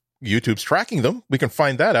aren't, YouTube's tracking them. We can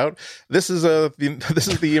find that out. This is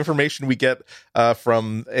the information we get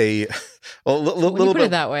from a little bit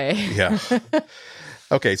it that way. Yeah.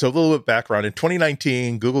 Okay, so a little bit of background. In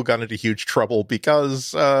 2019, Google got into huge trouble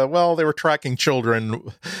because, they were tracking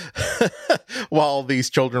children while these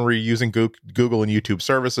children were using Google and YouTube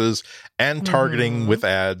services and targeting with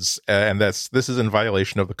ads, and this is in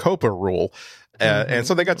violation of the COPA rule. And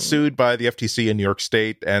so they got sued by the FTC in New York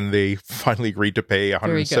State, and they finally agreed to pay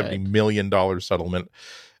 $170 million settlement.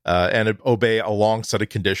 And obey a long set of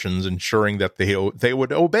conditions, ensuring that they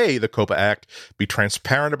would obey the COPA Act, be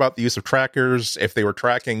transparent about the use of trackers. If they were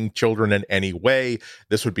tracking children in any way,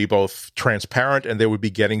 this would be both transparent, and they would be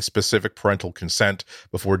getting specific parental consent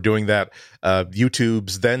before doing that.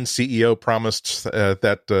 YouTube's then CEO promised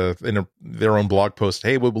that in their own blog post,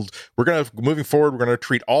 hey, moving forward, we're going to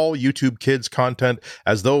treat all YouTube Kids content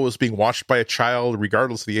as though it was being watched by a child,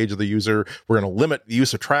 regardless of the age of the user. We're going to limit the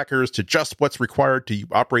use of trackers to just what's required to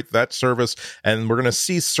operate that service, and we're going to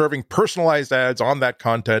cease serving personalized ads on that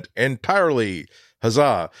content entirely.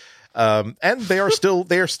 Huzzah! And they are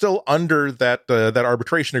still under that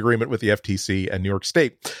arbitration agreement with the FTC and New York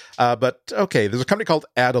State. But okay, there's a company called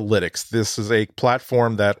Adalytics. This is a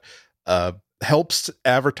platform that helps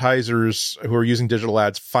advertisers who are using digital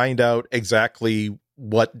ads find out exactly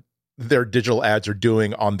what their digital ads are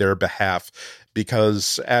doing on their behalf,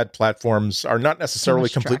 because ad platforms are not necessarily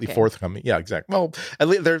completely forthcoming. Yeah, exactly. Well, at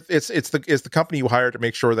least it's the company you hire to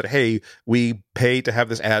make sure that, hey, we pay to have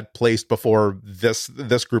this ad placed before this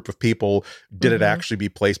group of people. Did it actually be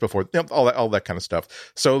placed before? All that kind of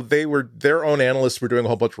stuff. So their own analysts were doing a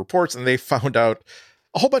whole bunch of reports, and they found out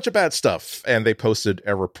a whole bunch of bad stuff. And they posted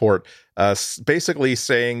a report basically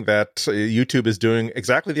saying that YouTube is doing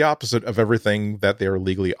exactly the opposite of everything that they are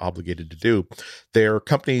legally obligated to do. The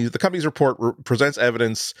company's report presents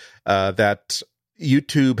evidence that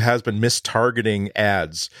YouTube has been mistargeting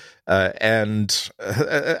ads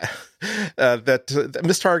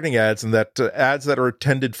mistargeting ads, and that ads that are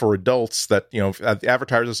intended for adults, that, you know, the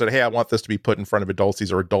advertisers said, hey, I want this to be put in front of adults.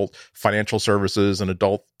 These are adult financial services and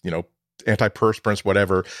adult, you know, antiperspirants,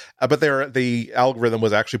 whatever. But the algorithm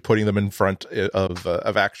was actually putting them in front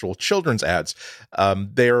of actual children's ads.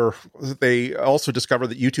 They also discovered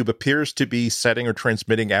that YouTube appears to be setting or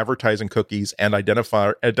transmitting advertising cookies and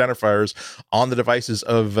identifiers on the devices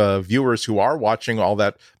of viewers who are watching all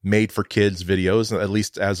that made for kids videos, at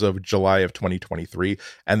least as of July of 2023.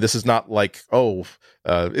 And this is not like,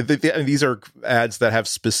 these are ads that have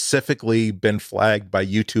specifically been flagged by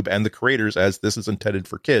YouTube and the creators as this is intended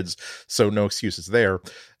for kids. So no excuses there.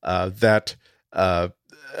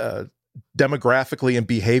 Demographically and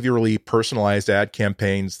behaviorally personalized ad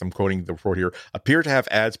campaigns, I'm quoting the report here, appear to have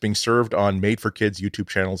ads being served on Made for Kids YouTube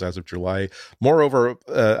channels as of July. Moreover,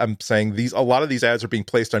 I'm saying a lot of these ads are being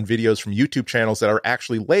placed on videos from YouTube channels that are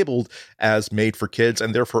actually labeled as Made for Kids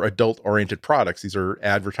and therefore adult-oriented products. These are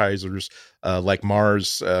advertisers like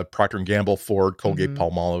Mars, Procter & Gamble, Ford, Colgate,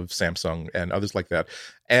 Palmolive, Samsung, and others like that.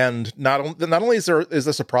 And not only is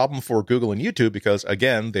this a problem for Google and YouTube, because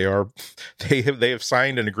again they have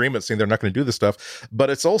signed an agreement saying they're not going to do this stuff, but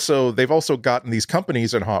they've also gotten these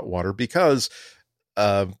companies in hot water because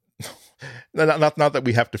not that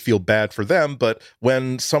we have to feel bad for them, but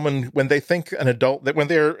when they think an adult, that when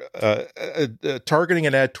they're targeting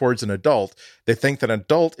an ad towards an adult, they think that an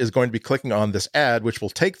adult is going to be clicking on this ad, which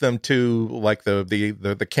will take them to like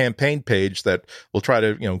the campaign page that will try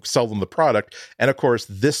to, you know, sell them the product. And of course,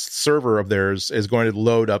 this server of theirs is going to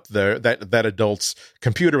load up that adult's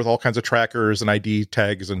computer with all kinds of trackers and ID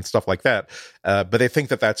tags and stuff like that. But they think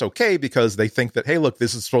that that's okay because they think that, hey, look,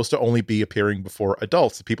 this is supposed to only be appearing before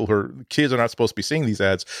adults. Kids are not supposed to be seeing these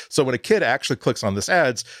ads. So when a kid actually clicks on this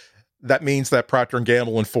ads, that means that Procter &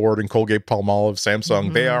 Gamble and Ford and Colgate, Palmolive,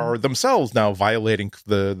 Samsung, they are themselves now violating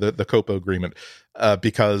the COPA agreement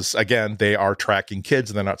because, again, they are tracking kids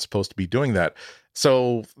and they're not supposed to be doing that.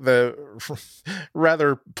 So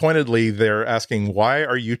rather pointedly, they're asking, why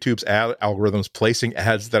are YouTube's ad algorithms placing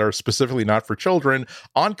ads that are specifically not for children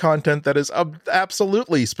on content that is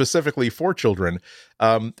absolutely specifically for children?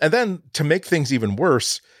 And then to make things even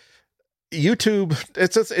worse, YouTube,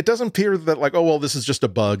 it doesn't appear that like, oh, well, this is just a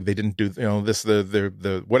bug. They didn't do, you know, this,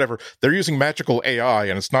 the whatever. They're using magical AI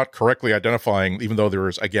and it's not correctly identifying, even though there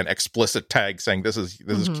is, again, explicit tags saying this is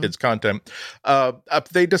kids content.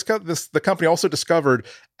 They discovered this. The company also discovered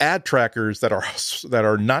ad trackers that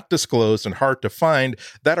are not disclosed and hard to find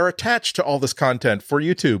that are attached to all this content for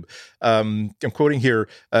YouTube. I'm quoting here,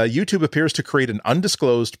 YouTube appears to create an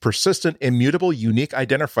undisclosed, persistent, immutable, unique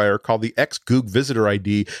identifier called the XGoog Visitor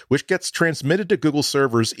ID, which gets transmitted to Google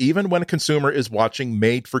servers even when a consumer is watching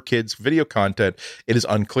Made for Kids video content. It is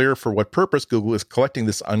unclear for what purpose Google is collecting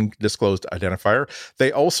this undisclosed identifier.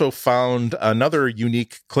 They also found another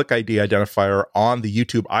unique Click ID identifier on the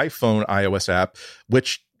YouTube iPhone iOS app,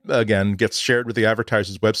 which again gets shared with the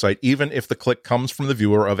advertiser's website, even if the click comes from the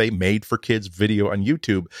viewer of a Made for Kids video on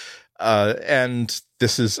YouTube. And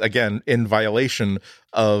this is, again, in violation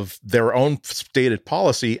of their own stated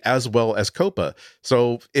policy as well as COPA.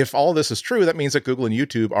 So if all this is true, that means that Google and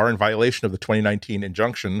YouTube are in violation of the 2019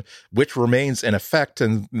 injunction, which remains in effect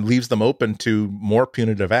and leaves them open to more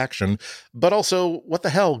punitive action. But also, what the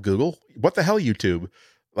hell, Google? What the hell, YouTube?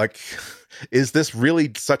 Like, is this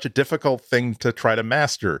really such a difficult thing to try to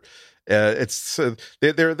master? They're also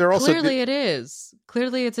clearly it is.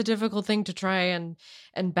 Clearly, it's a difficult thing to try and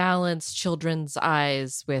balance children's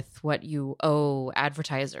eyes with what you owe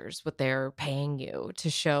advertisers, what they're paying you to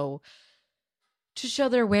show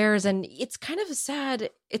their wares. And it's kind of sad.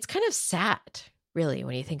 It's kind of sad, really,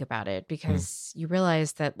 when you think about it, because you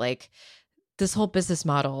realize that like this whole business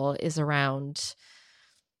model is around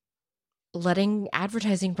letting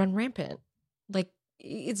advertising run rampant. Like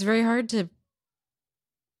it's very hard to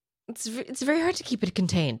keep it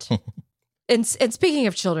contained. And speaking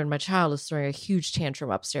of children, my child is throwing a huge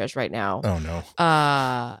tantrum upstairs right now. Oh no.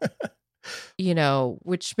 You know,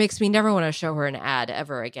 which makes me never want to show her an ad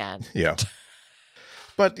ever again. Yeah.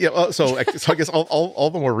 But yeah, so I guess all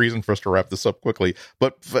the more reason for us to wrap this up quickly.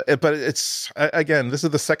 But it's, again, this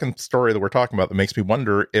is the second story that we're talking about that makes me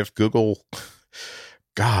wonder if Google,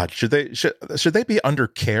 God, should they be under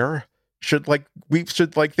care should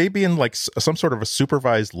they be in like some sort of a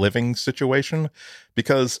supervised living situation?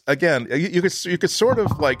 Because again, you could sort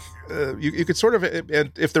of like you could sort of,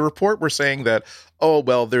 and if the report were saying that, oh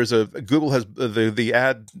well, there's a Google has the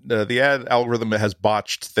ad algorithm has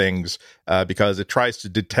botched things because it tries to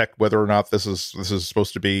detect whether or not this is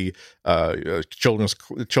supposed to be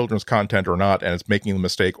children's content or not, and it's making the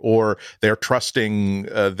mistake, or they're trusting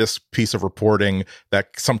this piece of reporting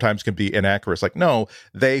that sometimes can be inaccurate. It's like, no,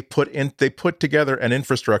 they put together an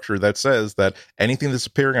infrastructure that says that anything that's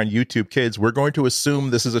appearing on YouTube Kids, we're going to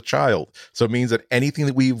assume this is a child. So it means that anything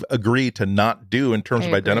that we've agreed to not do in terms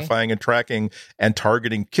of identifying and tracking and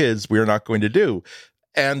targeting kids, we are not going to do.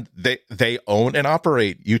 And they own and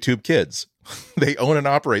operate YouTube Kids. They own and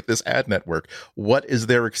operate this ad network. What is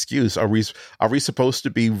their excuse? Are we supposed to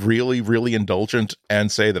be really, really indulgent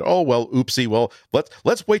and say that, oh well, oopsie, well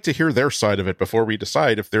let's wait to hear their side of it before we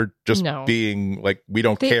decide if they're just being like, we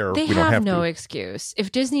don't care. They we don't have no to. excuse.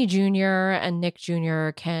 If Disney Jr. and Nick Jr.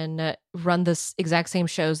 can run this exact same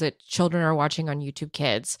shows that children are watching on YouTube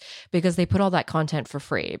Kids because they put all that content for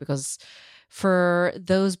free, because for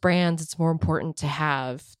those brands, it's more important to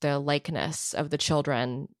have the likeness of the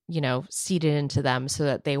children, seeded into them so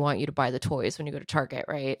that they want you to buy the toys when you go to Target,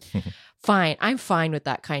 right? Fine. I'm fine with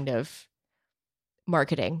that kind of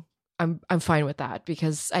marketing. I'm fine with that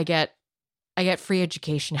because I get free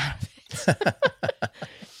education out of it.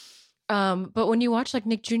 But when you watch like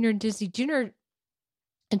Nick Jr. and Disney Jr.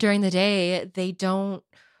 during the day, they don't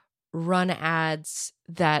run ads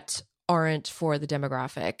that aren't for the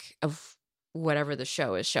demographic of whatever the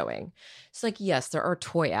show is showing. It's like, yes, there are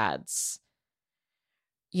toy ads,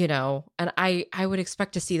 and I would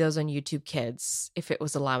expect to see those on YouTube Kids if it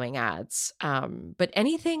was allowing ads. But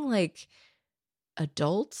anything like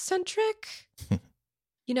adult centric,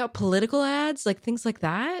 political ads, like things like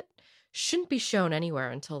that shouldn't be shown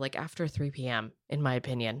anywhere until like after 3 p.m. in my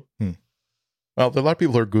opinion. Well, there are a lot of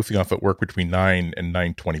people who are goofing off at work between 9 and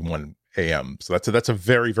 9:21 a.m. So that's a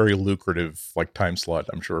very, very lucrative like time slot,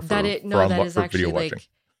 I'm sure, for video watching.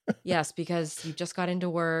 Yes, because you just got into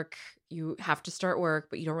work, you have to start work,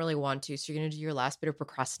 but you don't really want to, so you're going to do your last bit of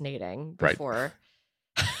procrastinating before.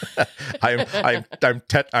 Right. I'm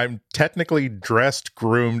technically dressed,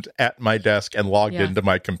 groomed at my desk, and logged into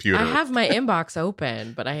my computer. I have my inbox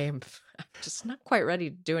open, but I'm just not quite ready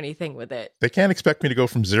to do anything with it. They can't expect me to go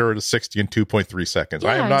from 0 to 60 in 2.3 seconds.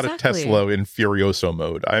 I am not a Tesla in Furioso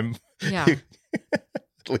mode.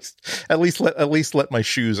 At least let my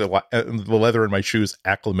shoes, the leather in my shoes,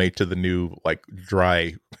 acclimate to the new like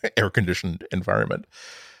dry air conditioned environment.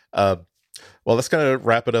 Well, that's going to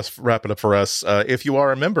wrap it up for us. If you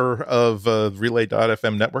are a member of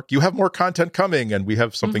Relay.fm network, you have more content coming, and we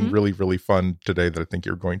have something really, really fun today that I think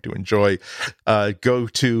you're going to enjoy. Go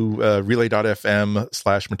to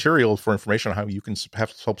relay.fm/material for information on how you can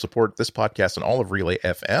help support this podcast and all of Relay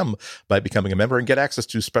FM by becoming a member and get access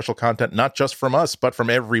to special content, not just from us, but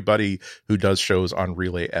from everybody who does shows on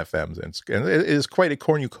Relay FM. And it is quite a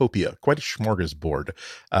cornucopia, quite a smorgasbord.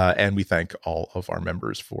 And we thank all of our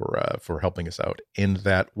members for helping us out in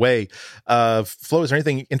that way. Flo, is there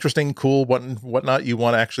anything interesting, cool, whatnot you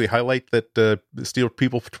want to actually highlight that steer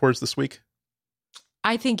people towards this week?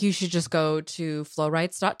 I think you should just go to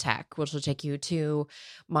flowrights.tech, which will take you to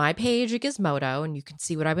my page at Gizmodo, and you can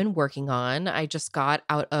see what I've been working on. I just got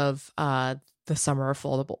out of the summer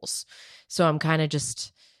foldables, so I'm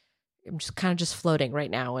just floating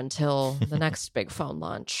right now until the next big phone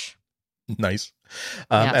launch. Nice.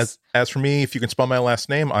 Yes. As for me, if you can spell my last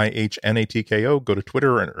name, IHNATKO, go to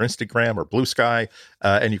Twitter or Instagram or Blue Sky,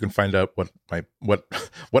 and you can find out what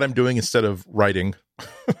I'm doing instead of writing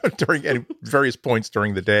during any various points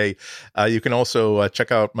during the day. You can also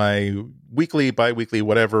check out my weekly, bi-weekly,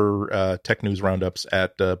 whatever tech news roundups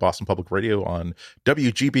at Boston Public Radio on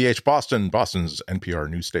WGBH Boston, Boston's NPR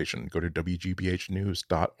news station. Go to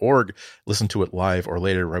WGBHnews.org. Listen to it live or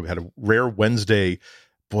later. We had a rare Wednesday.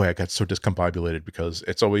 Boy, I got so discombobulated because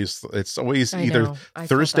it's always either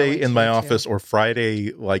Thursday in my office or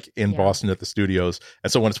Friday like in Boston at the studios.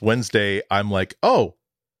 And so when it's Wednesday, I'm like, oh,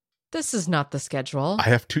 this is not the schedule. I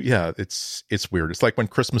have to. Yeah, it's weird. It's like when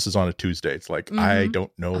Christmas is on a Tuesday. It's like, I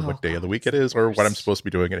don't know what day of the week it is or what I'm supposed to be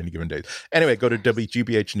doing at any given day. Anyway, go to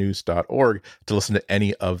WGBHnews.org to listen to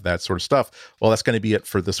any of that sort of stuff. Well, that's going to be it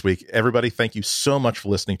for this week. Everybody, thank you so much for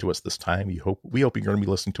listening to us this time. We hope you're going to be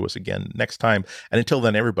listening to us again next time. And until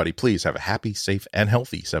then, everybody, please have a happy, safe, and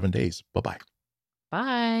healthy 7 days. Bye-bye.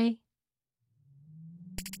 Bye.